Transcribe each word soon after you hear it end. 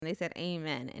They said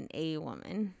amen and a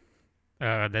woman.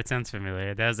 Oh, that sounds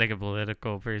familiar. That was like a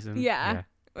political person. Yeah.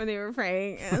 When they were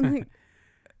praying. And like,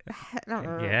 I don't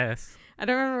remember. Yes. I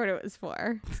don't remember what it was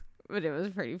for, but it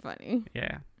was pretty funny.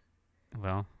 Yeah.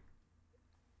 Well,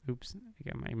 oops. I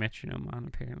got my metronome on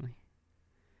apparently.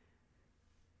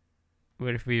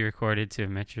 What if we recorded to a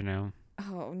metronome?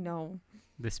 Oh, no.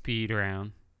 The speed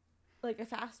around. Like a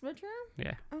fast metronome?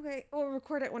 Yeah. Okay. We'll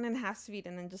record at 1.5 speed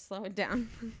and then just slow it down.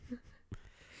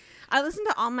 I listen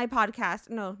to all my podcasts.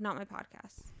 No, not my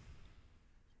podcasts.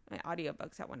 My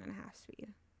audiobooks at 1.5 speed.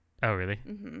 Oh, really?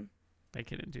 Mm-hmm. I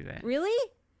couldn't do that.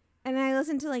 Really? And I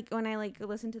listen to when I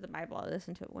listen to the Bible, I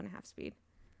listen to it 1.5 speed.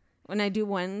 When I do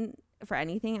one for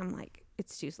anything, I'm like,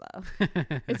 it's too slow.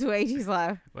 It's way too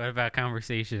slow. What about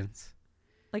conversations?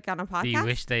 Like on a podcast? Do you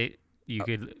wish that you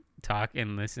could talk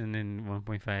and listen in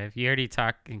 1.5? You already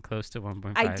talk in close to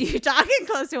 1.5. I do talk in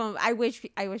close to 1. I wish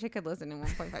I could listen in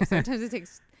 1.5. Sometimes it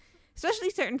takes, especially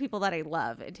certain people that I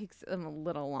love, it takes them a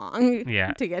little long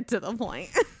to get to the point.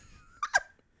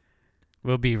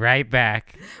 We'll be right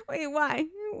back. Wait, why?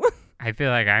 I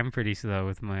feel like I'm pretty slow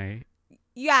with my...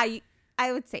 Yeah,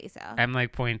 I would say so. I'm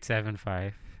like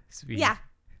 0.75 speed. Yeah,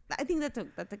 I think that's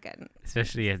a good.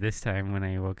 Especially at this time when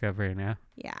I woke up right now.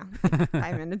 Yeah,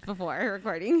 5 minutes before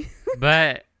recording.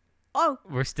 But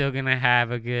we're still going to have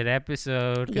a good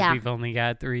episode because we've only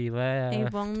got 3 left.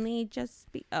 They've only just...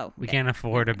 We can't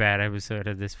afford a bad episode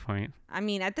at this point. I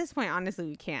mean, at this point, honestly,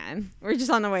 we can. We're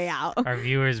just on the way out. Our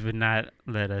viewers would not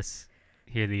let us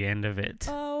hear the end of it.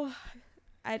 Oh,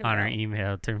 I don't on know. Our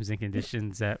email, terms and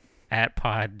conditions at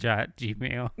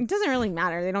pod.gmail. It doesn't really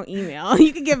matter. They don't email.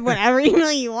 You can give whatever email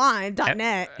you want.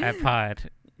 .net. At pod.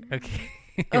 Okay.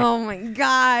 Oh my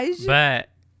gosh. But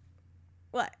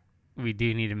what? We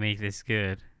do need to make this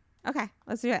good. Okay,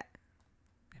 let's do it.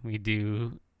 We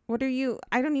do. What are you?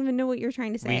 I don't even know what you're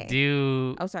trying to say. We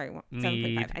do. Oh, sorry.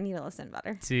 7.5. I need to listen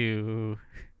better. To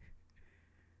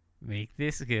make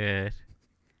this good.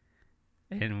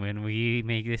 And when we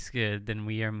make this good, then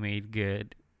we are made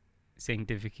good.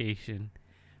 Sanctification,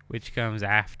 which comes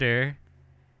after.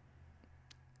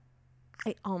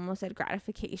 I almost said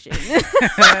gratification.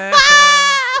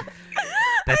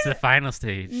 That's the final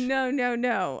stage.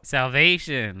 No.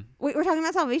 Salvation. Wait, we're talking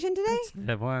about salvation today? That's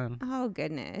the one. Oh,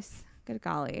 goodness. Good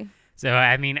golly. So,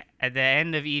 I mean, at the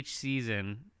end of each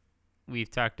season,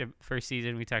 first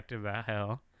season, we talked about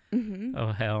hell. Mm-hmm.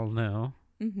 Oh, hell no.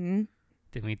 Mm-hmm.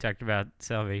 Then we talked about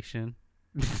salvation.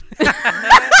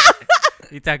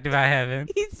 We talked about heaven.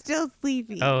 He's still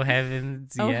sleepy. Oh,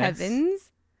 heavens. Oh, yes.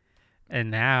 heavens. And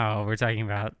now we're talking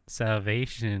about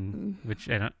salvation, which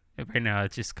right now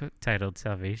it's just titled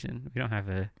salvation. We don't have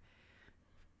a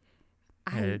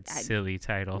silly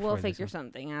title. We'll figure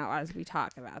something out as we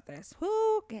talk about this.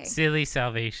 Woo, okay. Silly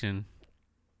salvation.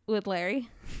 With Larry.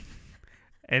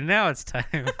 And now it's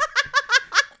time.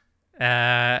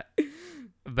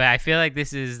 But I feel like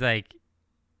this is like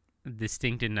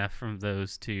distinct enough from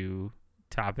those two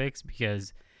topics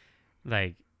because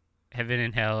like heaven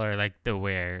and hell are like the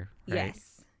where, right?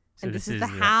 Yes. So and this is the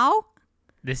how?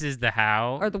 This is the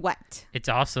how. Or the what? It's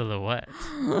also the what.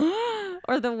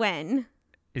 Or the when.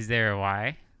 Is there a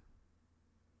why?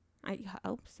 I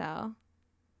hope so.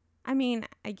 I mean,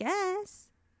 I guess.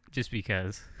 Just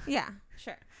because. Yeah,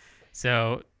 sure.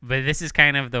 So, but this is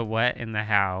kind of the what and the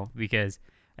how because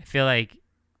I feel like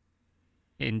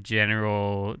in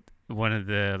general, one of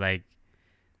the like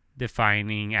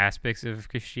defining aspects of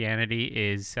Christianity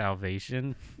is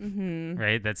salvation,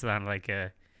 right? That's not like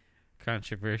a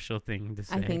controversial thing to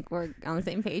say. I think we're on the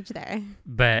same page there.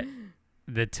 But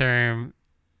the term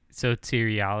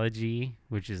soteriology,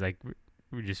 which is like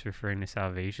we're just referring to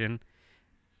salvation,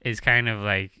 is kind of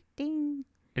like ding.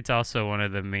 It's also one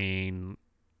of the main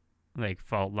like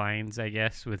fault lines, I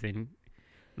guess, within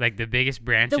like the biggest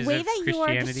branches of Christianity. The way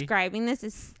that you are describing this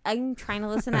is, I'm trying to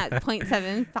listen at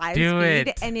 0.75 Do speed,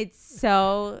 it. and it's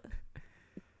so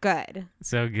good.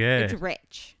 So good. It's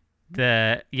rich.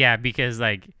 Because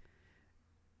like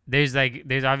there's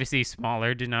obviously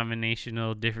smaller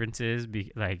denominational differences,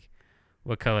 like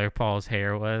what color Paul's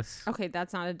hair was. Okay,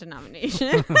 that's not a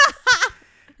denomination.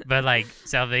 But like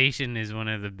salvation is one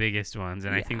of the biggest ones,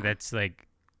 and I think that's like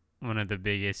one of the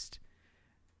biggest,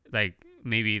 like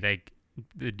maybe like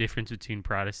the difference between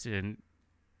Protestant,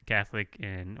 Catholic,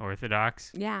 and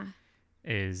Orthodox. Yeah,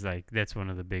 is like that's one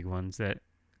of the big ones that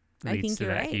I leads think to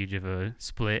you're that right. huge of a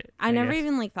split. I never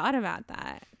even like thought about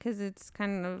that because it's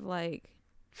kind of like,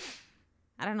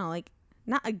 I don't know, like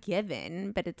not a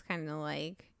given, but it's kind of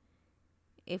like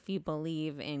if you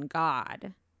believe in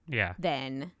God,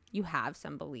 then you have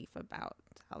some belief about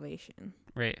salvation.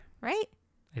 Right. Right?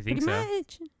 I think Pretty so.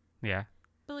 much. Yeah.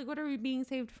 But like, what are we being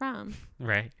saved from?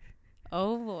 Right.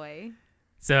 Oh boy.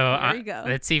 So There you go.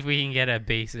 let's see if we can get a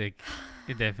basic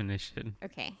definition.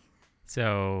 Okay.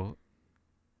 So,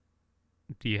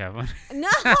 do you have one? No,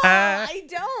 I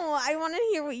don't. I want to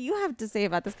hear what you have to say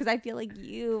about this because I feel like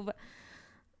you've.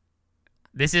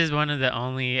 This is one of the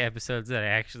only episodes that I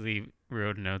actually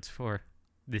wrote notes for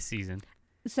this season.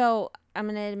 So I'm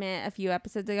gonna admit, a few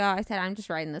episodes ago, I said I'm just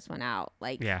writing this one out,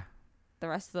 like Yeah. the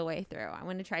rest of the way through. I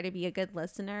want to try to be a good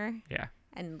listener. Yeah.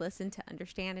 And listen to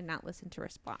understand and not listen to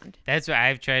respond. That's what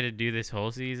I've tried to do this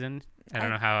whole season. I don't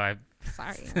know how I've.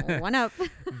 Sorry, one up.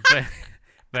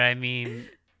 but I mean,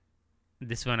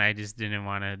 this one I just didn't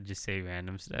want to just say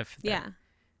random stuff. Yeah.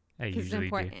 I usually it's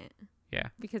important. do. Yeah.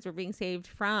 Because we're being saved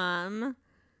from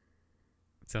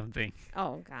something.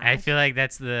 Oh god. I feel like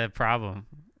that's the problem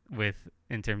with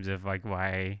in terms of like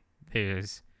why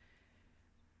there's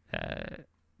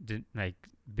like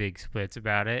big splits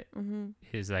about it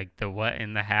is like the what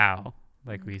and the how,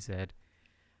 like we said.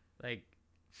 Like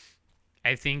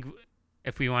I think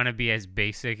if we want to be as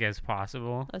basic as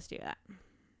possible, let's do that.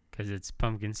 Because it's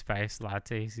pumpkin spice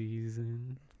latte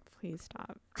season. Please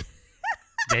stop.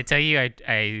 Did I tell you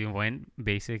I went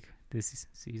basic this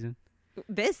season?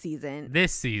 This season?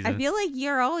 This season. I feel like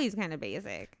you're always kind of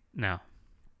basic. No.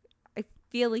 I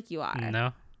feel like you are.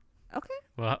 No. Okay.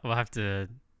 We'll have to.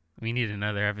 We need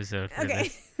another episode for okay.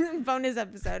 this. Bonus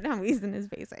episode. How Weason is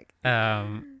basic.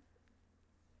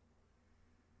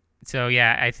 So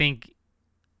yeah, I think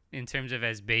in terms of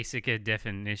as basic a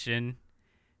definition,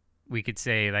 we could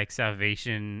say like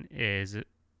salvation is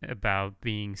about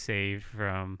being saved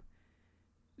from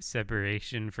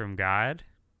separation from God.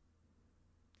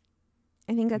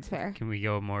 I think that's fair. Can we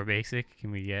go more basic?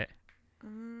 Can we get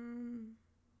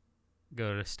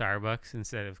go to Starbucks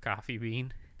instead of Coffee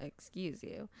Bean? Excuse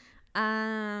you.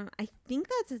 I think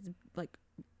that's as like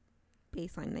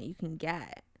baseline that you can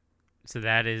get. So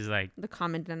that is like the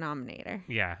common denominator.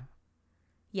 Yeah.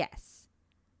 Yes.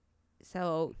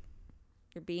 So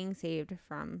you're being saved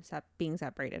from being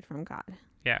separated from God.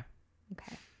 Yeah.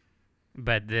 Okay.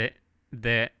 But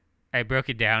the I broke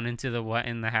it down into the what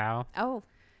and the how. Oh.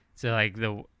 So like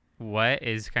the what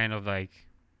is kind of like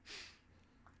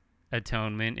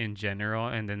atonement in general,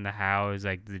 and then the how is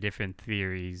like the different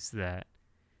theories that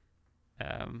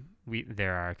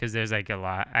there are, because there's like a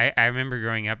lot. I remember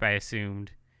growing up, I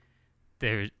assumed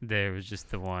there was just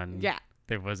the one. Yeah.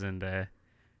 There wasn't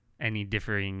any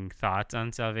differing thoughts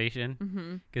on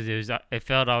salvation, because it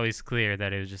felt always clear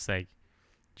that it was just like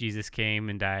Jesus came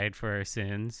and died for our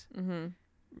sins, and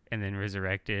then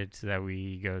resurrected so that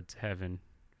we go to heaven,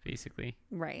 basically.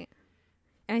 Right.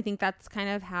 And I think that's kind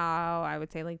of how I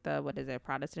would say like the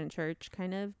Protestant church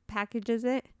kind of packages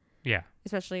it. Yeah.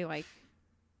 Especially like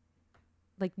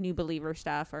new believer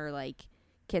stuff, or like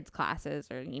kids classes,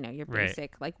 or your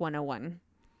basic like 101.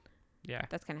 Yeah.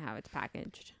 That's kind of how it's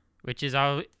packaged. Which is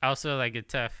also like a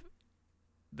tough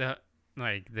the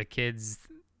kids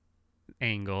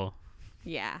angle.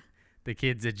 Yeah. The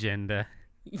kids agenda.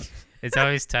 It's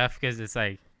always tough because it's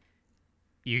like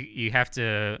you have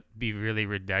to be really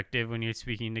reductive when you're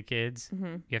speaking to kids.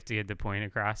 You have to get the point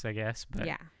across, I guess. But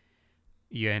yeah,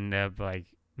 you end up like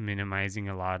minimizing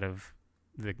a lot of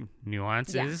the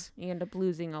nuances. Yeah, you end up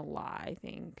losing a lot, I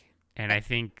think. And I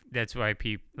think that's why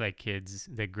people like kids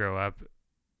that grow up,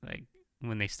 like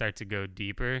when they start to go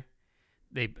deeper,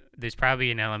 there's probably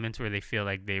an element where they feel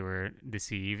like they were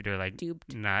deceived or like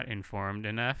duped, not informed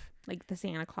enough. Like the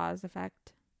Santa Claus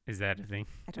effect. Is that a thing?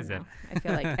 I don't know. I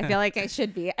feel like I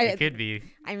should be. It could be.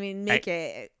 I mean, make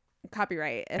it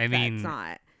copyright if that's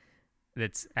not.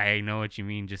 I know what you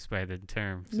mean just by the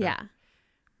term. So. Yeah.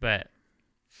 But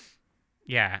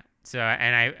yeah. So,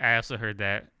 and I also heard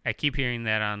that. I keep hearing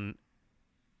that on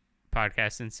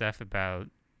podcasts and stuff about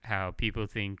how people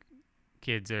think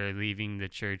kids are leaving the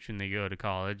church when they go to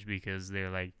college because they're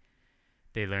like,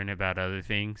 they learn about other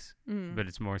things, but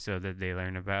it's more so that they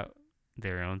learn about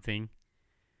their own thing.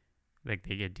 Like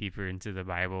they get deeper into the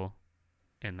Bible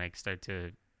and like start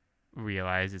to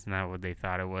realize it's not what they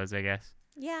thought it was, I guess.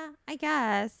 Yeah, I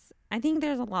guess. I think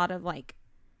there's a lot of like,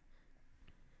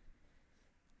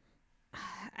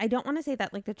 I don't want to say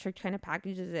that like the church kind of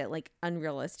packages it like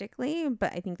unrealistically,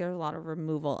 but I think there's a lot of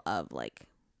removal of like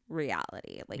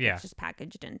reality. Like it's just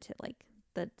packaged into like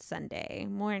the Sunday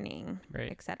morning,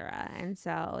 right, etc. And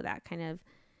so that kind of,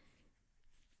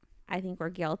 I think we're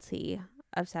guilty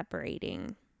of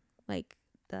separating like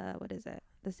the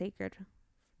sacred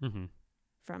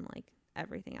from like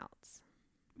everything else.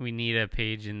 We need a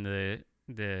page in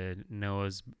the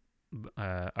Noah's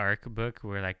Ark book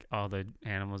where like all the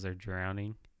animals are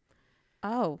drowning.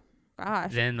 Oh,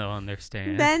 gosh. Then they'll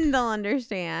understand. Then they'll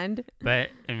understand. But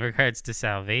in regards to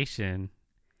salvation,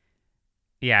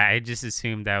 yeah, I just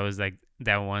assumed that was like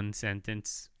that one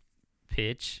sentence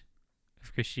pitch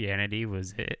of Christianity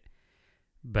was it.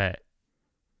 But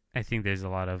I think there's a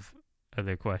lot of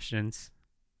other questions.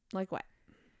 Like what?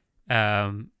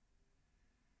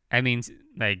 I mean,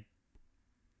 like,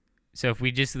 so if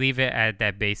we just leave it at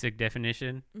that basic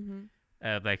definition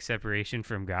of like separation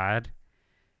from God,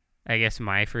 I guess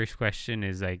my first question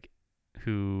is like,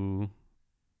 who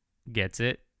gets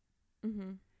it?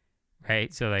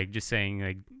 Right? So like just saying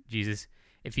like Jesus,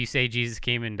 if you say Jesus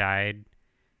came and died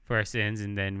for our sins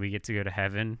and then we get to go to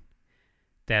heaven,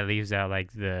 that leaves out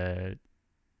like the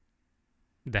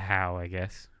how, I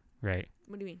guess, right?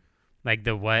 What do you mean? Like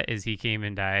the what is he came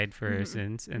and died for our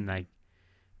sins, and like,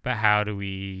 but how do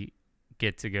we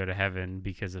get to go to heaven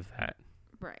because of that?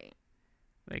 Right.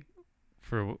 Like,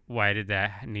 why did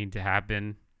that need to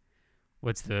happen?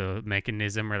 What's the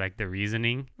mechanism or like the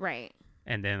reasoning? Right.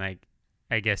 And then like,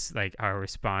 I guess like our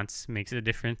response makes a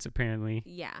difference apparently.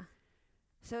 Yeah.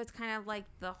 So it's kind of like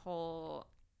the whole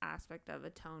aspect of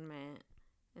atonement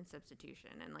and substitution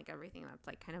and like everything that's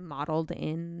like kind of modeled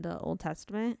in the Old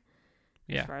Testament.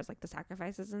 Yeah. As far as like the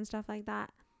sacrifices and stuff like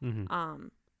that. Mm-hmm.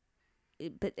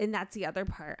 And that's the other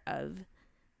part of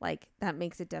like that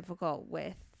makes it difficult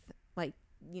with like,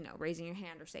 you know, raising your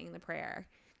hand or saying the prayer,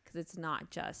 because it's not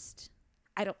just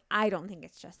I don't think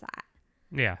it's just that.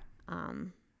 Yeah.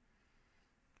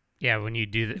 Yeah, when you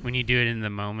do it in the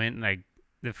moment, like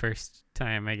the first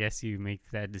time I guess you make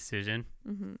that decision,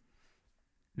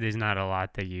 there's not a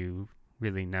lot that you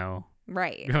really know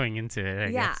right going into it,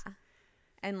 I guess.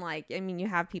 And like, I mean, you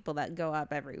have people that go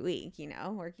up every week, you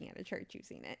know, working at a church. You've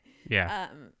seen it. Yeah.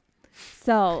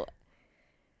 So,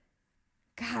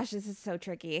 gosh, this is so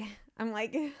tricky. I'm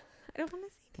like, I don't want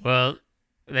to say. Well,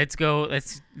 let's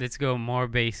go more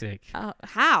basic.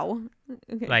 How?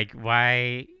 Okay. Like,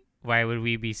 why would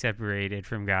we be separated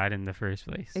from God in the first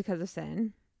place? Because of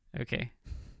sin. Okay.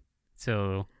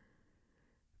 So,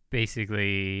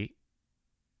 basically,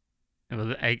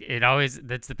 well,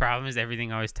 that's the problem, is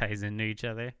everything always ties into each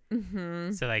other.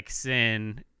 So like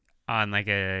sin on like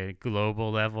a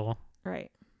global level, right,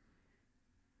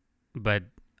 but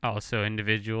also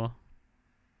individual.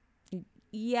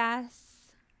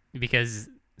 Yes, because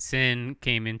sin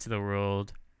came into the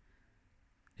world,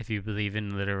 if you believe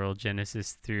in literal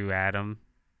Genesis, through Adam.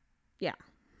 Yeah.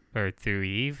 Or through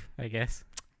Eve, I guess.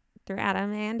 Through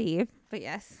Adam and Eve, but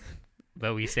yes.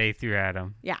 But we say through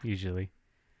Adam. Yeah. Usually.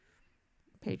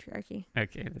 Patriarchy.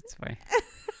 Okay, that's fine.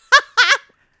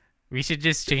 We should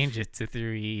just change it to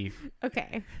through Eve.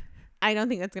 Okay. I don't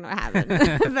think that's going to happen.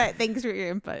 But thanks for your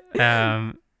input.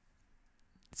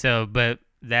 So, but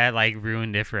that like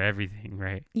ruined it for everything,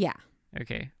 right? Yeah.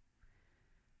 Okay.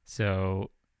 So,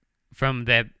 from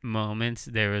that moment,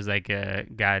 there was like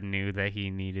God knew that he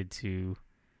needed to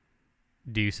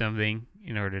do something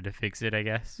in order to fix it, I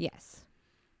guess. Yes.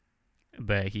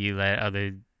 But he let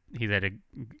it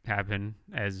happen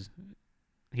as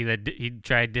he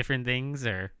tried different things,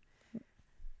 or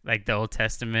like the Old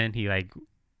Testament, he like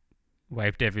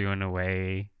wiped everyone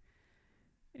away,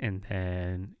 and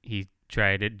then he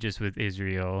tried it just with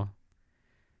Israel,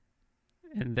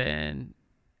 and then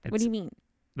what do you mean?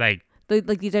 Like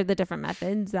these are the different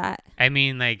methods that I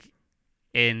mean, like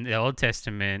in the Old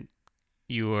Testament,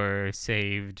 you were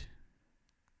saved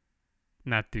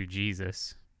not through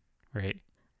Jesus, right?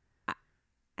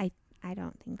 I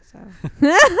don't think so.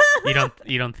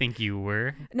 You don't think you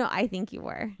were? No, I think you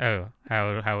were. Oh,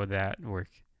 how would that work?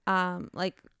 I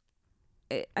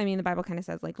mean, the Bible kind of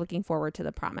says like looking forward to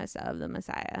the promise of the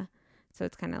Messiah. So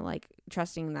it's kind of like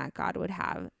trusting that God would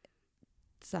have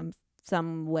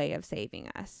some way of saving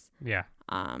us. Yeah.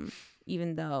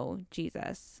 Even though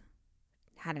Jesus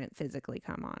hadn't physically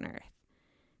come on earth.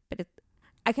 But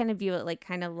I kind of view it like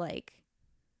kind of like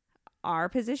our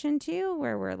position too,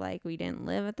 where we're like we didn't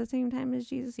live at the same time as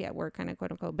Jesus. Yeah, we're kind of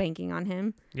quote unquote banking on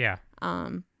him. Yeah.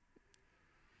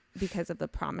 Because of the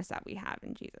promise that we have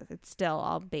in Jesus. It's still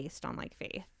all based on like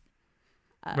faith.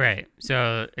 Right.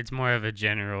 So it's more of a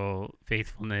general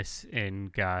faithfulness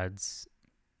in God's,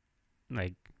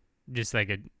 like, just like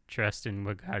a trust in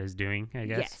what God is doing, I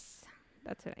guess. Yes.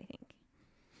 That's what I think.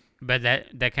 But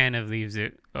that kind of leaves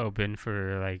it open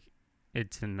for like it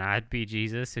to not be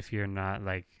Jesus if you're not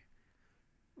like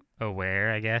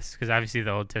aware, I guess, because obviously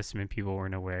the Old Testament people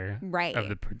weren't aware of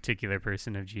the particular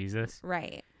person of Jesus.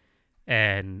 Right.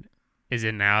 And is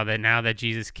it now that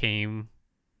Jesus came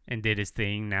and did his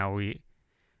thing, now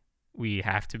we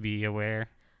have to be aware?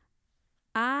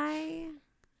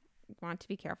 want to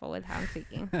be careful with how I'm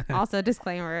speaking. Also,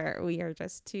 disclaimer, we are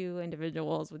just two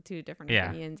individuals with two different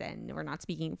opinions, and we're not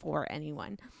speaking for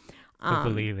anyone.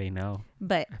 Hopefully they know.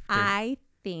 But I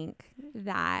think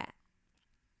that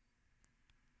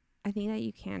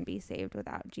you can be saved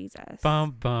without Jesus.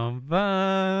 Bum, bum,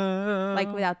 bum.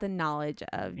 Like without the knowledge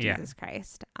of Jesus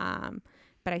Christ.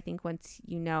 But I think once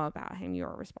you know about him,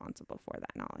 you're responsible for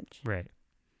that knowledge. Right.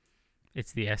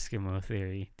 It's the Eskimo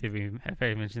theory. Have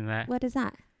I mentioned that? What is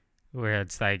that? Where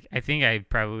it's like, I think I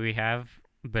probably have,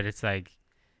 but it's like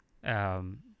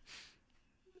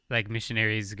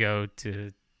missionaries go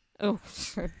to. Oh,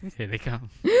 here they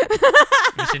come.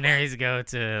 Missionaries go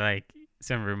to like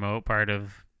some remote part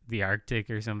of the Arctic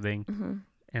or something,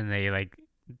 and they like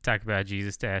talk about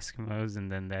Jesus to Eskimos, and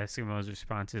then the Eskimos'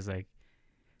 response is like,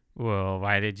 well,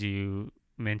 why did you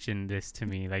mention this to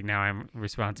me? Like, now I'm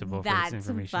responsible for this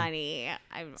information. That's funny.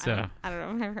 I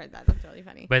don't know if I've heard that. That's really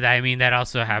funny. But I mean, that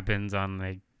also happens on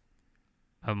like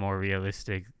a more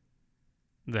realistic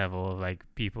level of like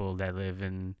people that live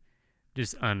in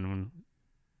just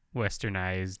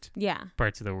unwesternized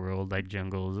parts of the world, like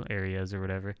jungle areas or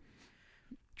whatever.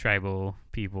 Tribal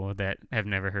people that have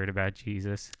never heard about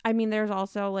Jesus. I mean, there's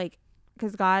also like,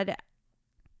 because God,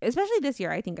 especially this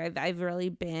year, I think I've really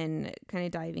been kind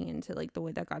of diving into like the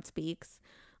way that God speaks,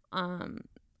 and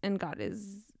God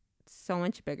is so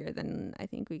much bigger than I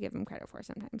think we give him credit for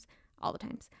sometimes, all the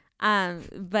times.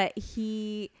 But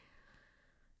he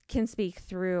can speak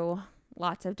through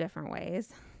lots of different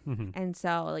ways, and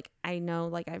so like I know,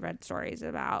 like I've read stories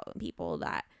about people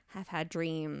that have had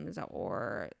dreams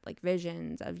or like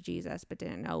visions of Jesus but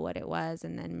didn't know what it was,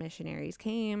 and then missionaries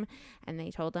came and they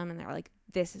told them, and they were like,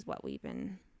 this is what we've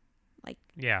been like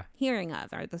hearing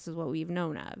of, or this is what we've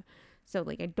known of. So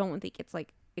like I don't think it's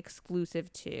like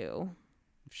exclusive to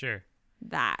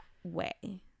that way.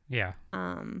 If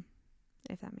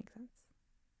that makes sense.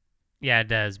 Yeah, it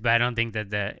does, but I don't think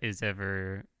that is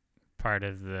ever part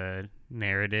of the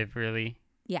narrative, really.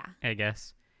 I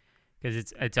guess.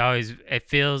 Because it's always, it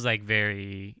feels like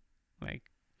very, like,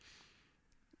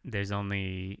 it's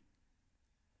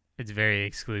very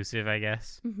exclusive, I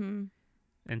guess. And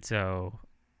so,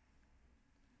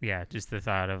 yeah, just the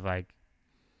thought of, like,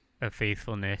 a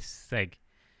faithfulness, like,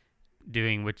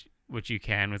 doing what you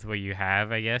can with what you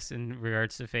have, I guess, in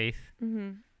regards to faith,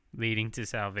 leading to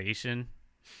salvation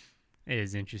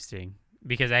is interesting.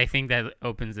 Because I think that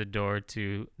opens the door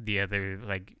to the other,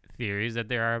 like, theories that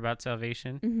there are about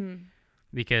salvation.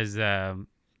 Because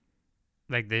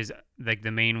like there's like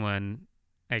the main one,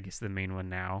 I guess the main one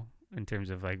now in terms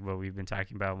of like what we've been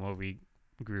talking about and what we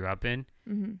grew up in,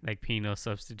 like penal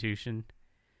substitution,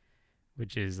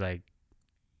 which is like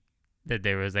that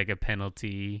there was like a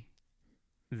penalty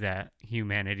that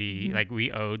humanity, like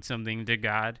we owed something to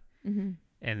God, and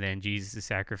then Jesus'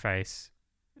 sacrifice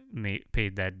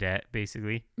paid that debt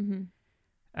basically.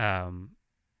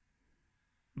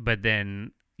 But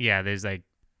then there's like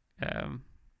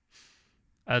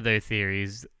other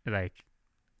theories, like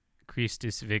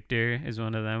Christus Victor is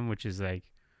one of them, which is like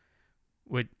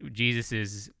what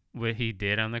he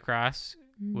did on the cross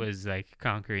was like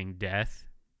conquering death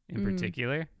in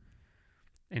particular.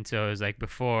 And so it was like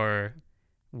before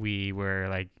we were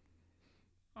like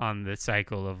on the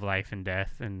cycle of life and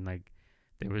death, and like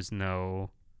there was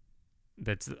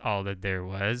that's all that there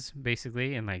was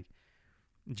basically. And like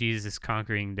Jesus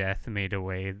conquering death made a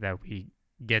way that we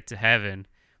get to heaven,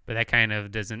 but that kind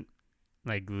of doesn't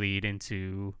like lead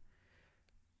into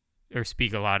or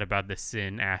speak a lot about the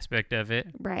sin aspect of it.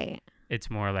 Right. It's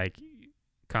more like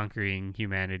conquering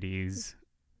humanity's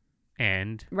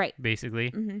end,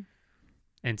 basically.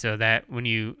 And so that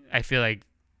I feel like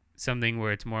something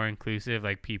where it's more inclusive,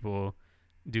 like people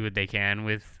do what they can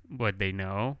with what they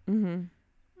know.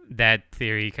 That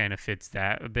theory kind of fits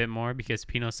that a bit more, because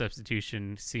penal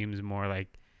substitution seems more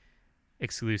like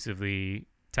exclusively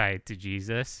tied to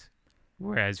Jesus,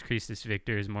 whereas Christus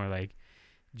Victor is more like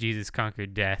Jesus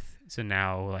conquered death, so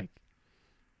now like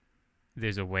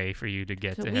there's a way for you to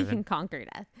get to heaven. We can conquer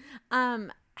death.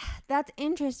 That's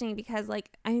interesting, because like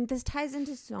I think this ties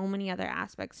into so many other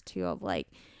aspects too of like,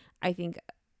 I think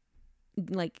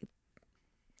like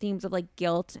themes of like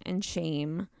guilt and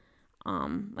shame,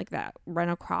 like that run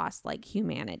across like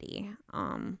humanity,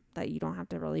 that you don't have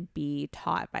to really be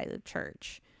taught by the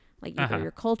church. Like either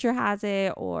your culture has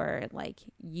it or like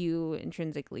you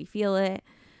intrinsically feel it.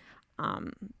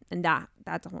 And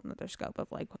that's a whole nother scope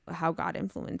of like how God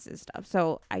influences stuff.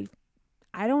 So I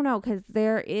don't know, because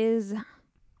this is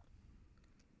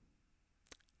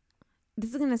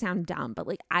going to sound dumb, but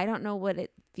like, I don't know what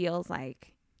it feels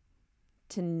like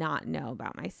to not know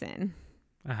about my sin.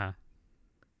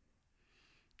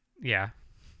 Yeah.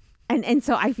 And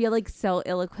so I feel like so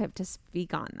ill-equipped to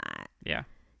speak on that. Yeah.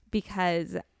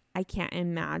 Because I can't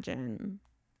imagine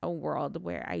a world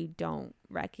where I don't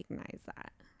recognize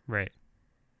that. Right.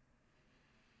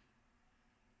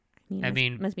 I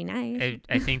mean, must be nice.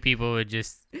 I think people would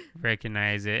just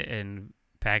recognize it and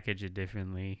package it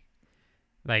differently.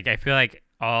 Like, I feel like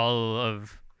all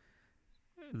of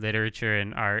literature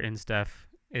and art and stuff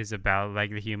is about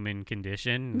like the human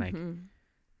condition, like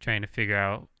trying to figure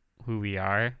out who we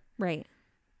are. Right.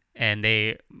 And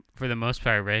they, for the most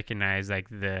part, recognize like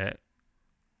the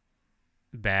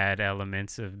bad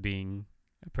elements of being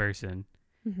a person.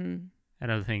 I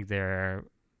don't think there are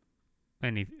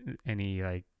any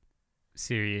like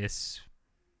serious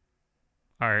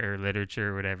art or literature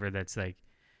or whatever that's like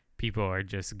people are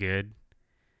just good.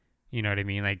 You know what I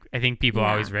mean? Like, I think people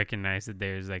always recognize that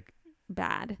there's like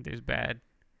bad. There's bad.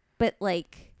 But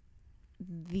like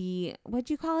what'd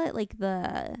you call it? Like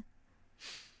the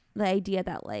idea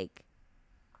that like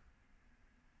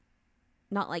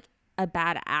not like a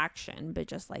bad action, but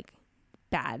just like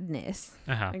badness,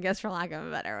 I guess, for lack of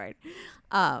a better word,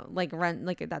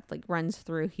 that runs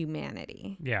through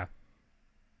humanity. Yeah.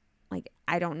 Like,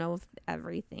 I don't know if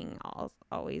everything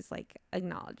always like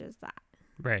acknowledges that.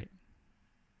 Right.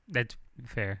 That's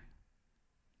fair.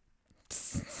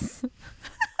 I'm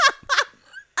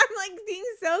like being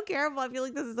so careful. I feel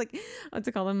like this is like, what's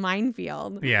it called, a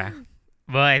minefield. Yeah.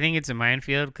 Well, I think it's a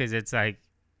minefield because it's like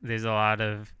there's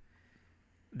like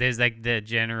the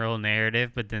general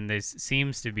narrative, but then there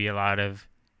seems to be a lot of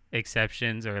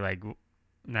exceptions or like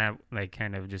not like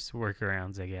kind of just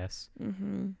workarounds, I guess.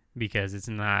 Because it's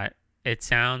not. It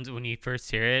sounds, when you first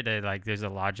hear it, like there's a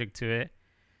logic to it,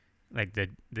 like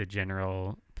the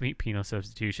general penal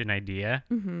substitution idea.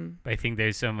 But I think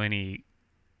there's so many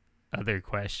other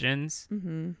questions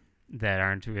that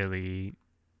aren't really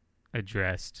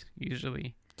addressed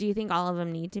usually. Do you think all of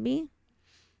them need to be?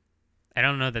 I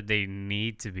don't know that they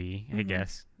need to be, I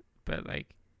guess, but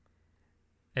like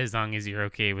as long as you're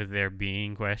okay with there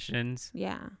being questions,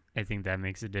 I think that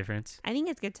makes a difference. I think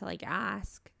it's good to like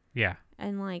ask. Yeah.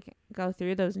 And like go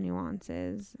through those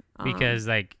nuances. Because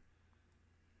like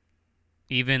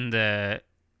even the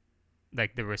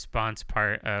response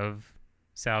part of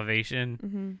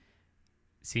salvation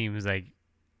seems like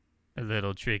a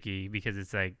little tricky, because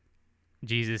it's like,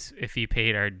 Jesus, if he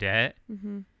paid our debt,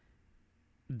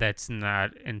 that's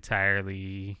not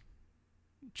entirely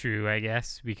true, I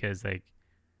guess, because like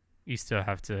you still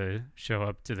have to show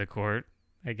up to the court,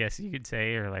 I guess you could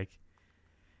say, or like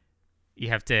you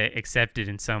have to accept it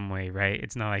in some way, right?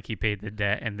 It's not like he paid the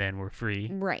debt and then we're free.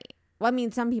 Right. Well, I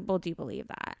mean, some people do believe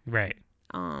that. Right.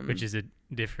 Which is a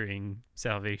differing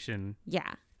salvation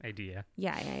idea.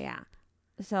 Yeah.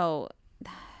 So,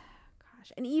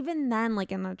 gosh. And even then,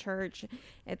 like in the church,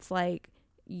 it's like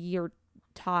you're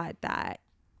taught that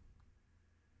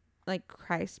like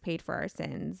Christ paid for our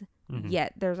sins,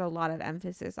 yet there's a lot of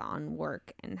emphasis on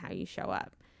work and how you show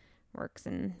up. Works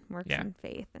and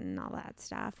faith and all that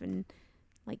stuff, and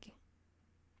like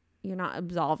you're not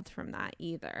absolved from that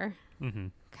either. Gosh,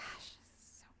 this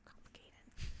is so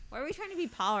complicated. Why are we trying to be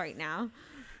Paul right now?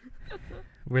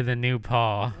 We're the new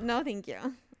Paul. No, thank you.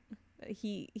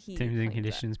 He Terms and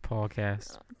Conditions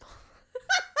Paulcast.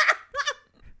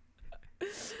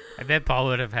 I bet Paul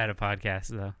would have had a podcast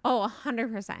though. Oh,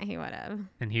 100% he would have.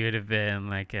 And he would have been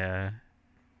like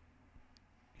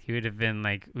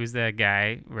who's that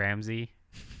guy? Ramsey?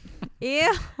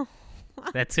 Yeah.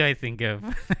 That's who I think of.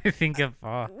 I think of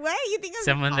Paul. What? You think of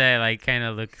someone that like kind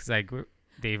of looks like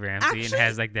Dave Ramsey and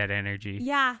has like that energy.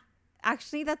 Yeah.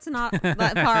 Actually, that's not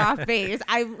that far off base.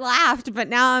 I laughed, but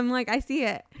now I'm like, I see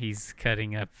it. He's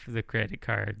cutting up the credit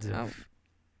cards of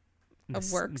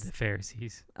works. The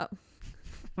Pharisees. Oh.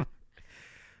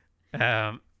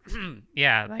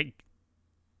 Yeah, like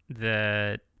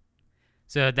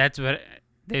so that's what,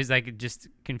 there's like just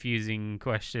confusing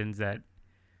questions that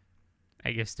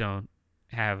I guess don't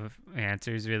have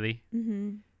answers really.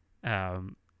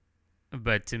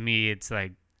 But to me, it's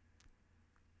like,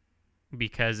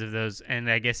 because of those,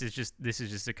 and I guess this is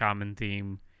just a common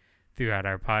theme throughout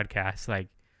our podcast, like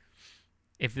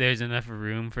if there's enough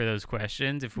room for those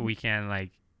questions, if we can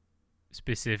like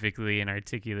specifically and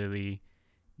articulately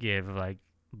give like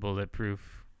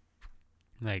bulletproof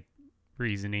like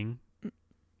reasoning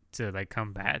to like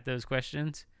combat those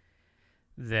questions,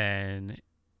 then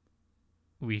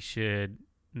we should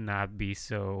not be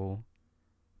so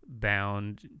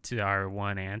bound to our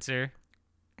one answer.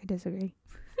 I disagree.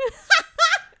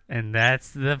 And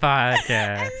that's the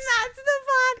podcast.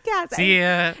 See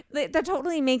ya. That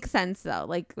totally makes sense though,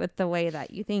 like with the way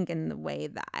that you think and the way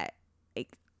that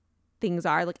like things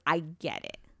are. Like, I get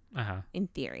it Uh-huh. in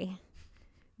theory,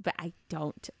 but I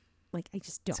don't. Like, I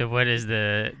just don't. So what is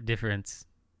the difference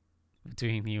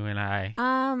between you and I?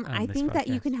 I this think that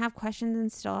you podcast? can have questions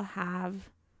and still have,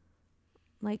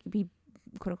 like, be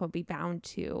quote unquote be bound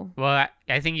to. Well,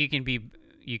 I think you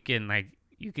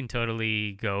can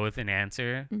totally go with an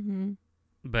answer, Mm-hmm.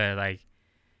 but like,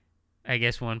 I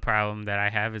guess one problem that I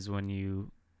have is when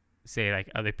you say like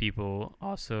other people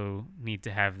also need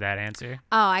to have that answer.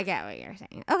 Oh, I get what you're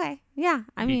saying. Okay, yeah.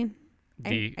 I Be- mean,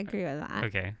 Do you, I agree with that.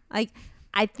 okay. Like,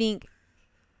 I think.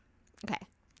 Okay,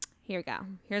 here we go.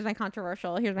 Here's my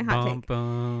controversial. Here's my hot take.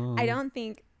 Bum. I don't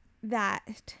think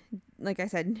that, like I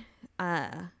said,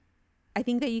 I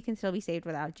think that you can still be saved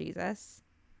without Jesus,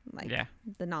 like Yeah.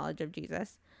 the knowledge of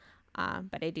Jesus.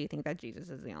 But I do think that Jesus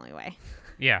is the only way.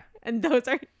 Yeah. And those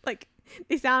are like,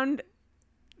 they sound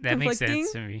That makes conflicting,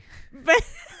 sense to me. but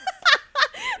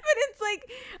but it's like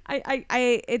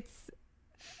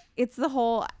it's the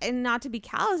whole, and not to be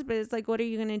callous, but it's like, what are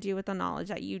you gonna do with the knowledge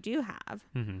that you do have?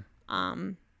 Mm-hmm.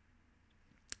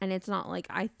 And it's not like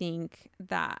I think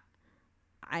that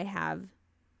I have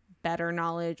better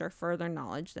knowledge or further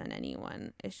knowledge than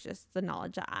anyone. It's just the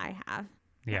knowledge that I have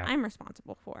Yeah. that I'm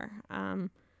responsible for.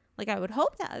 Like, I would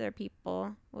hope that other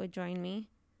people would join me.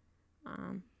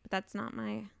 But that's not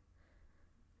my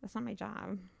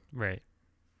job. Right.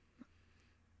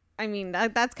 I mean,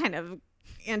 that's kind of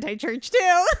anti-church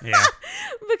too. Yeah.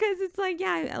 Because it's like,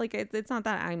 yeah, like it's not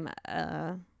that I'm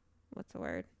what's the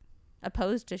word?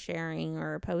 Opposed to sharing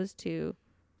or opposed to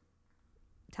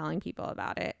telling people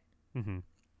about it. Mm-hmm.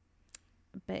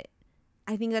 But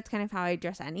I think that's kind of how I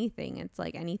address anything. It's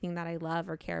like anything that I love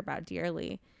or care about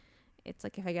dearly. It's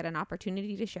like, if I get an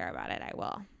opportunity to share about it, I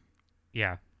will.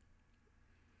 Yeah.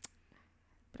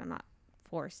 But I'm not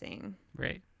forcing,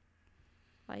 Right.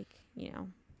 like,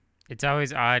 It's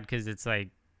always odd because it's like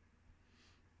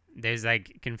there's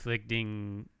like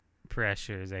conflicting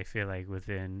pressures, I feel like,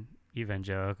 within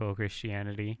evangelical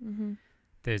Christianity. Mm-hmm.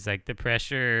 There's like the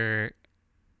pressure,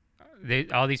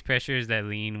 all these pressures that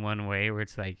lean one way, where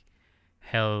it's like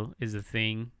hell is a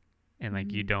thing, and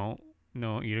like you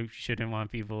shouldn't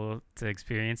want people to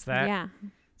experience that. Yeah.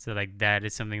 So like that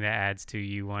is something that adds to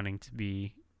you wanting to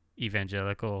be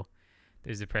evangelical.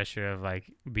 There's the pressure of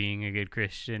like being a good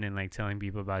Christian and like telling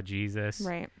people about Jesus.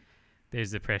 Right.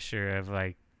 There's the pressure of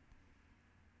like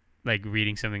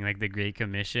reading something like the Great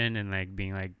Commission and like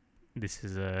being like, this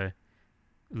is a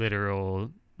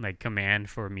literal like command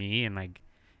for me, and like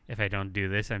if I don't do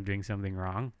this, I'm doing something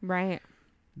wrong. Right.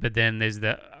 But then there's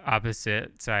the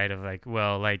opposite side of like,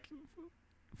 well, like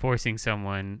forcing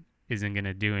someone isn't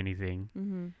gonna do anything.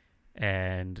 Mm-hmm.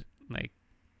 And like,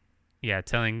 yeah,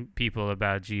 telling people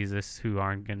about Jesus who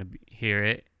aren't gonna hear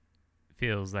it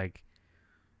feels like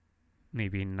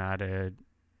maybe not a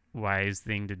wise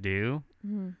thing to do.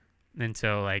 Mm-hmm. And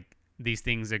so like these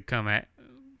things that come at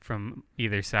from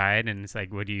either side, and it's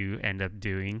like, what do you end up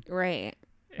doing? Right.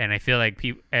 And I feel like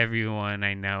everyone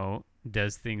I know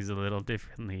does things a little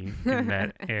differently in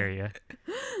that area.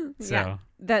 So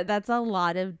yeah, that's a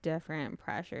lot of different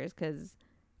pressures, because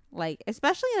like,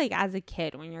 especially like as a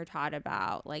kid, when you're taught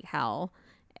about like hell,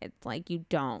 it's like you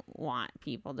don't want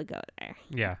people to go there.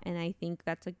 yeah. And I think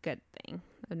that's a good thing,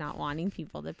 of not wanting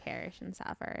people to perish and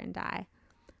suffer and die.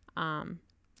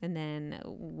 And then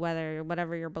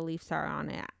whatever your beliefs are on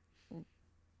it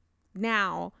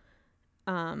now,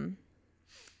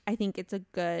 I think it's a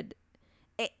good,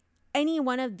 any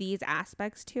one of these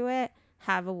aspects to it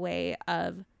have a way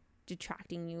of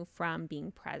detracting you from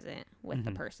being present with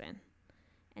the person.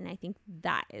 And I think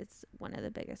that is one of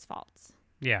the biggest faults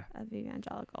of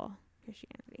evangelical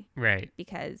Christianity. Right.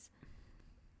 Because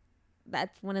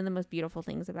that's one of the most beautiful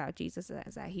things about Jesus,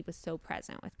 is that he was so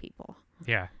present with people.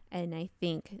 Yeah. And I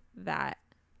think that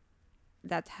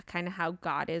that's kind of how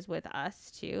God is with us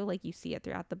too. Like, you see it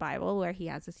throughout the Bible, where he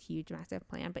has this huge, massive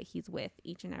plan, but he's with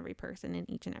each and every person in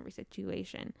each and every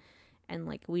situation. And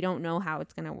like, we don't know how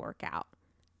it's going to work out,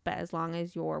 but as long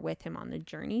as you're with him on the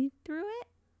journey through it,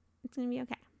 it's going to be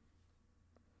okay.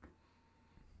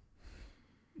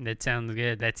 That sounds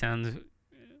good. That sounds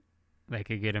like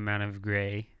a good amount of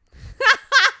gray.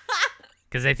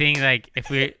 Because I think like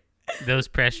those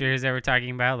pressures that we're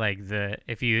talking about, like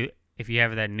if you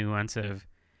have that nuance of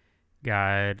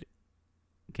God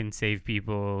can save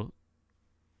people,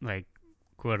 like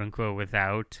quote unquote,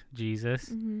 without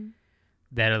Jesus,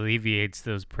 that alleviates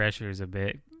those pressures a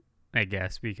bit, I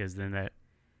guess, because then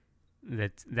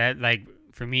that like,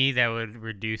 for me, that would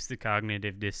reduce the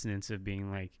cognitive dissonance of being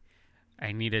like,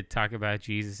 I need to talk about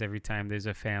Jesus every time there's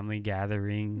a family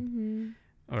gathering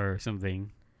or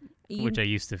something, which I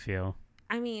used to feel.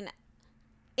 I mean,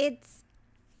 It's,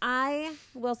 I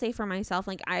will say for myself,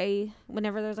 like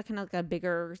whenever there's like kind of like a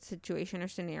bigger situation or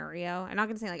scenario, I'm not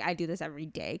gonna say like I do this every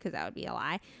day because that would be a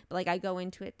lie, but like I go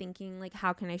into it thinking like,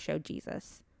 how can I show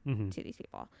Jesus to these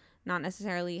people? Not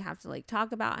necessarily have to like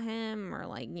talk about him or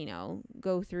like,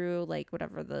 go through like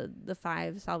whatever the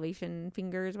 5 salvation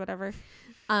fingers, whatever.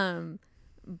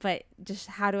 But just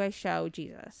how do I show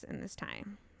Jesus in this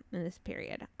time, in this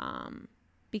period?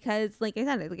 Because like I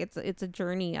said, like it's a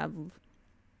journey of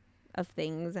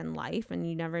things in life, and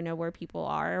you never know where people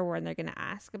are or when they're going to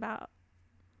ask about.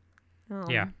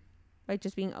 Like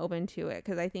just being open to it,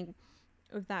 because I think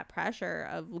with that pressure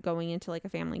of going into like a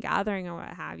family gathering or what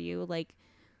have you, like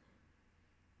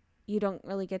you don't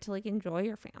really get to like enjoy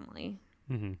your family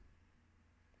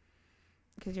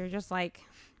because you're just like,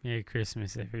 Merry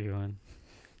Christmas, everyone.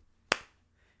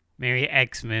 Merry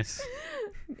Xmas.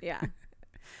 yeah.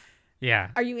 Yeah.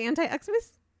 Are you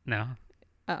anti-Xmas? No.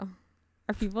 Oh,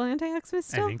 are people anti-Xmas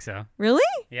still? I think so. Really?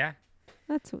 Yeah.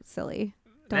 That's what's silly.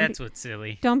 What's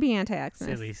silly. Don't be anti-Xmas.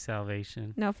 Silly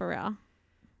salvation. No, for real.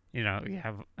 Yeah,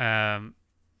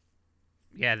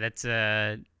 that's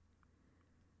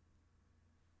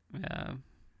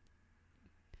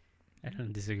I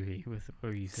don't disagree with what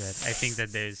you said. I think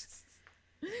that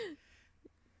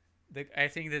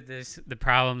the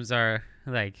problems are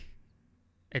like,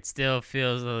 it still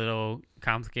feels a little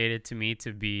complicated to me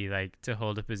to be like, to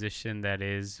hold a position that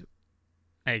is,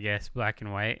 I guess, black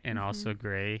and white and also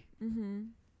gray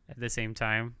at the same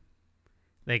time.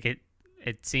 Like it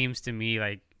seems to me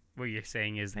like what you're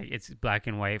saying is like it's black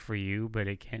and white for you, but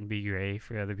it can be gray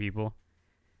for other people.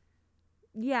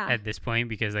 Yeah. At this point,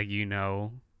 because like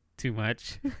too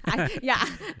much.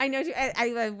 I know.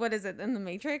 I what is it in the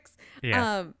Matrix?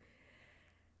 Yeah.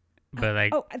 But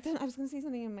like, I was gonna say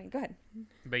something in my. Go ahead.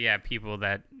 But yeah, people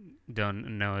that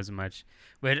don't know as much.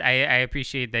 But I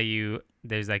appreciate that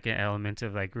there's like an element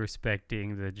of like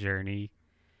respecting the journey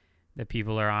that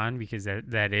people are on, because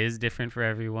that is different for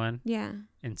everyone. Yeah.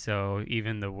 And so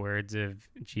even the words of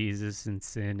Jesus and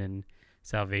sin and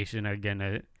salvation are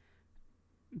gonna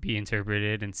be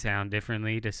interpreted and sound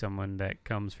differently to someone that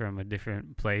comes from a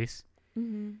different place.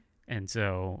 And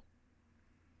so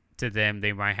to them,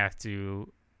 they might have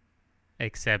to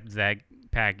accept that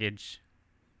package,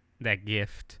 that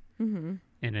gift in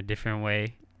a different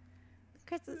way.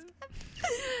 Christmas.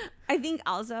 I think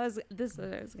also, this is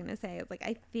what I was gonna say, is like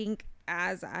I think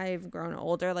as I've grown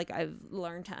older, like I've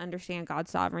learned to understand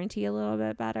God's sovereignty a little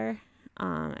bit better,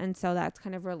 and so that's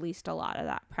kind of released a lot of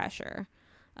that pressure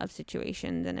of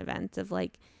situations and events of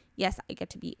like, yes, I get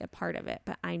to be a part of it,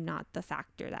 but I'm not the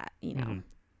factor that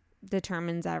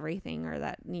determines everything, or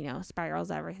that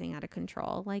spirals everything out of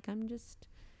control. Like I'm just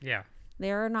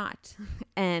there or not,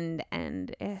 and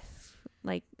if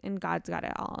like, and God's got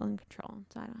it all in control,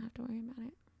 so I don't have to worry about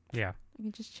it. Yeah, I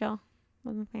can just chill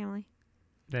with my family.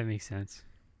 That makes sense.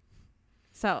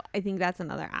 So I think that's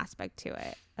another aspect to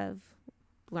it, of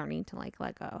learning to like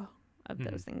let go of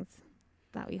those things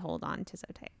that we hold on to so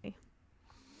tightly.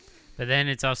 But then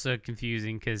it's also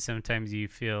confusing because sometimes you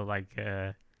feel like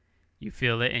you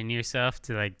feel it in yourself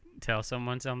to like tell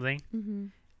someone something,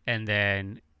 and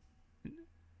then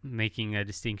making a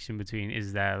distinction between,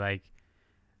 is that like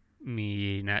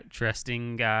me not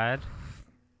trusting God,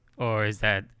 or is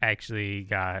that actually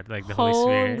God, like the Holy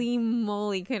Spirit? Holy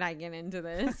moly, could I get into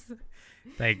this?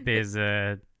 Like there's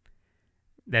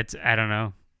that's, I don't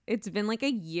know. It's been like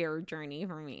a year journey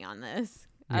for me on this,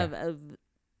 of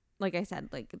like I said,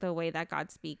 like the way that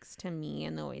God speaks to me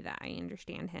and the way that I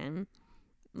understand him,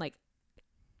 like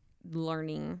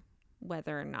learning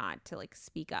whether or not to like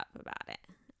speak up about it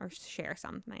or share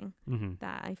something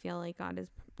that I feel like God is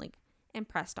like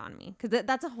impressed on me, because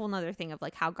that's a whole nother thing of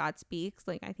like how God speaks.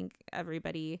 Like I think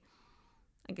everybody,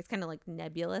 like it's kind of like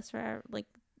nebulous for like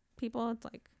people. It's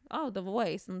like, oh, the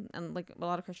voice, and like a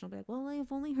lot of Christians will be like, well,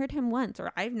 I've only heard him once,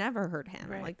 or I've never heard him.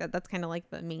 Right. Like that's kind of like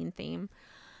the main theme.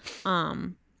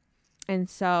 And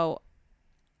so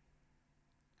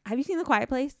have you seen The Quiet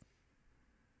Place?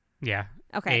 Yeah.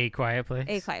 Okay. A Quiet Place.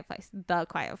 A Quiet Place. The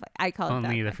Quiet Place. I call it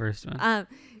only the first one.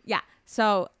 Yeah.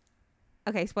 So,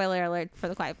 okay. Spoiler alert for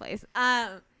The Quiet Place.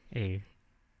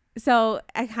 So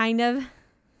I kind of,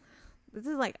 this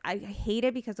is like, I hate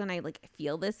it because when I like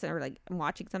feel this, or like I'm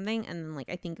watching something and then like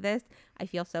I think this, I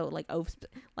feel so like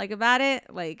like about it.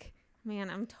 Like, man,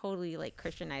 I'm totally like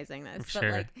Christianizing this, but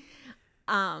sure. like,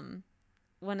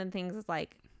 one of the things is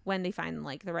like when they find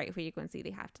like the right frequency, they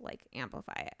have to like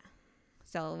amplify it.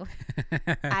 So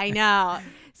I know.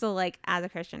 So like as a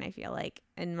Christian, I feel like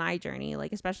in my journey,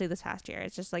 like especially this past year,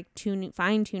 it's just like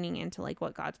fine tuning into like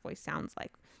what God's voice sounds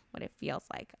like, what it feels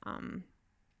like.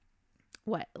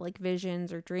 what, like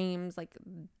visions or dreams, like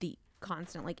the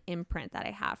constant like imprint that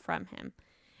I have from him.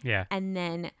 Yeah. And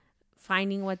then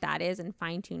finding what that is and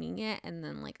fine tuning it. And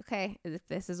then like, okay, if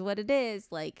this is what it is,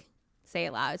 like say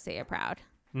it loud, say it proud.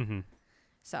 Mm-hmm.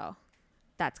 So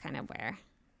that's kind of where.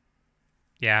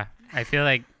 Yeah. I feel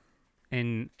like,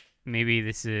 and maybe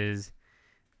this is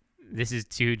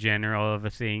too general of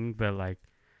a thing, but like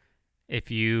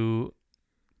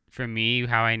for me,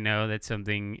 how I know that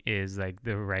something is like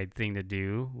the right thing to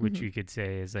do, which you could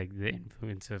say is like the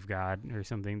influence of God or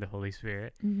something, the Holy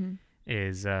Spirit,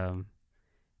 is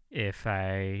if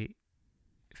I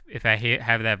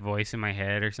have that voice in my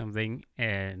head or something,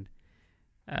 and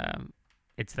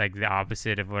it's like the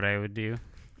opposite of what I would do.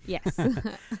 Yes.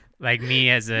 Like me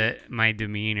as my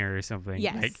demeanor or something.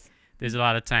 Yes. Like there's a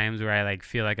lot of times where I like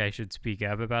feel like I should speak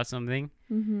up about something.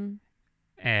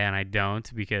 And I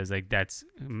don't, because like that's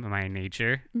my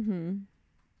nature.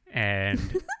 And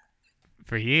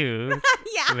for you,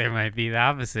 yeah, there might be the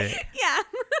opposite. Yeah.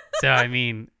 So I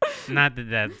mean, not that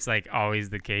that's like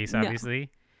always the case, obviously,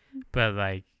 but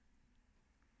like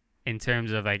in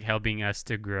terms of like helping us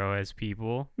to grow as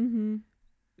people,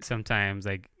 sometimes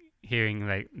like hearing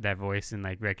like that voice and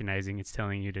like recognizing it's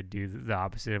telling you to do the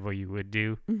opposite of what you would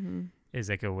do is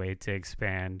like a way to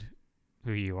expand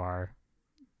who you are.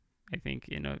 I think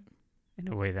in a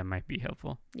way that might be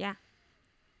helpful. Yeah.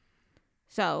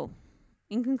 So,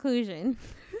 in conclusion,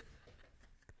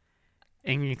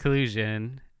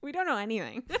 we don't know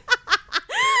anything.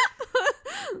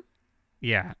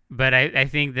 Yeah, but I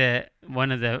think that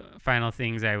one of the final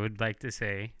things I would like to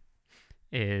say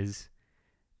is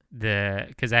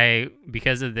because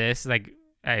of this, like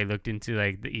I looked into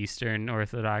like the Eastern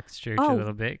Orthodox Church a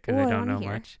little bit because I don't know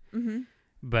much.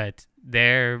 But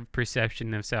their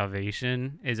perception of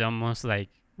salvation is almost like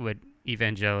what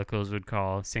evangelicals would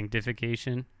call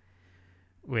sanctification,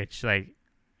 which like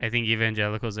I think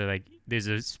evangelicals are like, there's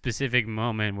a specific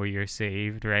moment where you're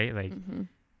saved, right? Like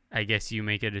I guess you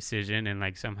make a decision and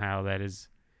like somehow that is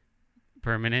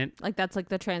permanent. Like that's like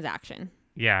the transaction.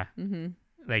 Yeah.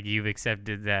 Like you've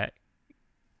accepted that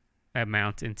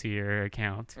amount into your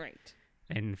account. Right.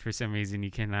 And for some reason you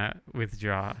cannot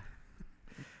withdraw,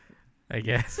 I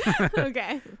guess.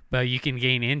 Okay. But you can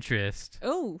gain interest.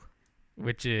 Oh.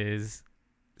 Which is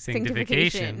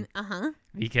sanctification.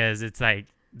 Because it's like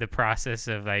the process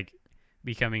of like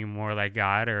becoming more like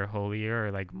God or holier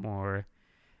or like more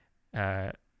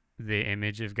the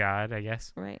image of God, I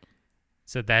guess. Right.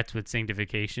 So that's what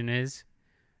sanctification is.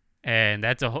 And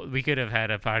that's we could have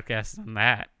had a podcast on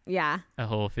that. Yeah. A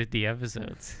whole 50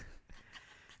 episodes.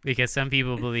 Because some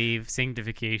people believe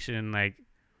sanctification, like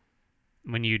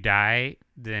when you die,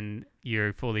 then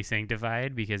you're fully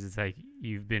sanctified because it's like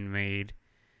you've been made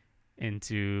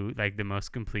into like the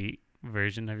most complete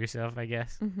version of yourself, I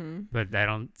guess. But I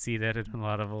don't see that in a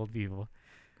lot of old people.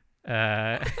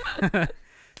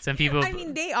 Some people, I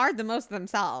mean, they are the most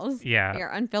themselves. Yeah. They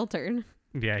are unfiltered.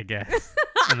 Yeah, I guess.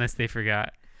 Unless they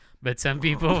forgot. But some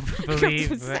people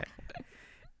believe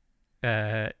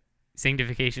that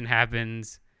sanctification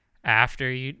happens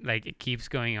after you, like it keeps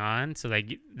going on. So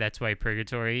like that's why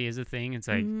purgatory is a thing. It's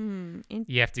like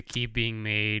you have to keep being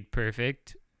made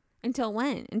perfect. Until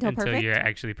when? Until perfect? You're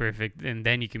actually perfect, and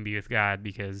then you can be with God,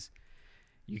 because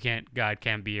God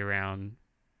can't be around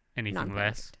anything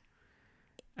less.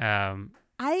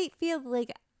 I feel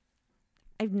like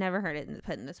I've never heard it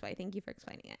put in this way. Thank you for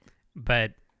explaining it.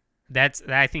 But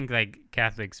I think like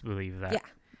Catholics believe that.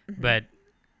 Yeah. But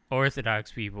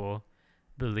Orthodox people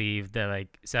believe that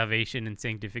like salvation and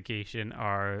sanctification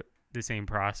are the same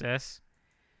process.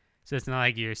 So it's not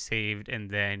like you're saved and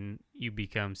then you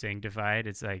become sanctified.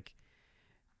 It's like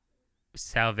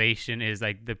salvation is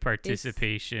like the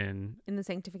participation in the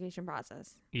sanctification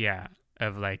process. Yeah,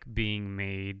 of like being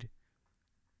made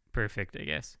perfect, I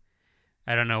guess.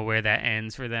 I don't know where that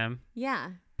ends for them. Yeah.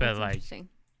 But like,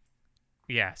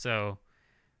 yeah, so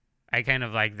I kind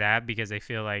of like that because I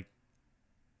feel like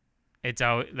it's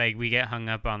all like we get hung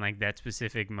up on like that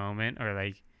specific moment or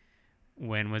like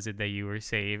when was it that you were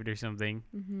saved or something.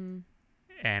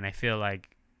 And I feel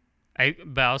like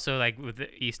but also like with the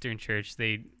Eastern Church,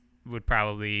 they would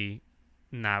probably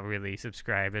not really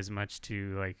subscribe as much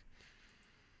to like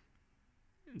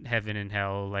heaven and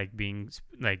hell like being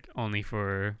like only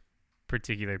for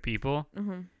particular people.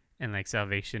 And like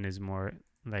salvation is more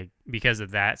like, because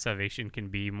of that, salvation can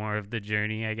be more of the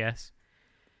journey, I guess.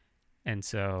 And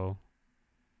so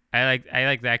I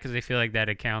like that because I feel like that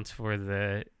accounts for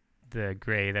the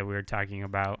gray that we were talking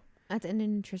about. That's an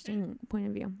interesting point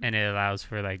of view. And it allows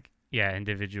for like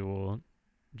individual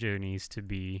journeys to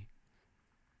be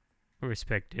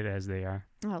respected as they are.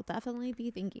 I'll definitely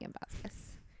be thinking about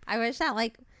this. I wish that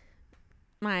like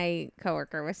my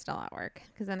coworker was still at work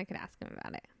because then I could ask him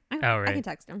about it. I can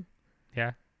text him.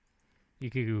 Yeah. You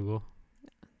could Google.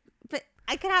 But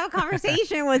I could have a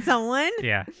conversation with someone.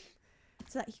 Yeah.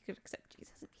 So that he could accept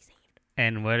Jesus and be saved.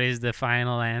 And what is the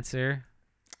final answer?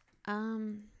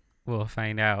 We'll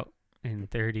find out in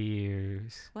 30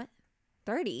 years. What?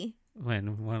 30?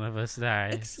 When one of us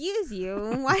dies. Excuse you.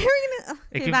 Why are we gonna? Okay,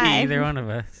 it could be either one of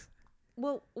us.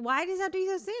 Well, why does that have to be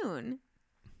so soon?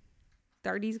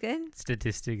 30's good?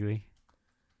 Statistically.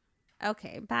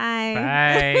 Okay, bye.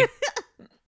 Bye.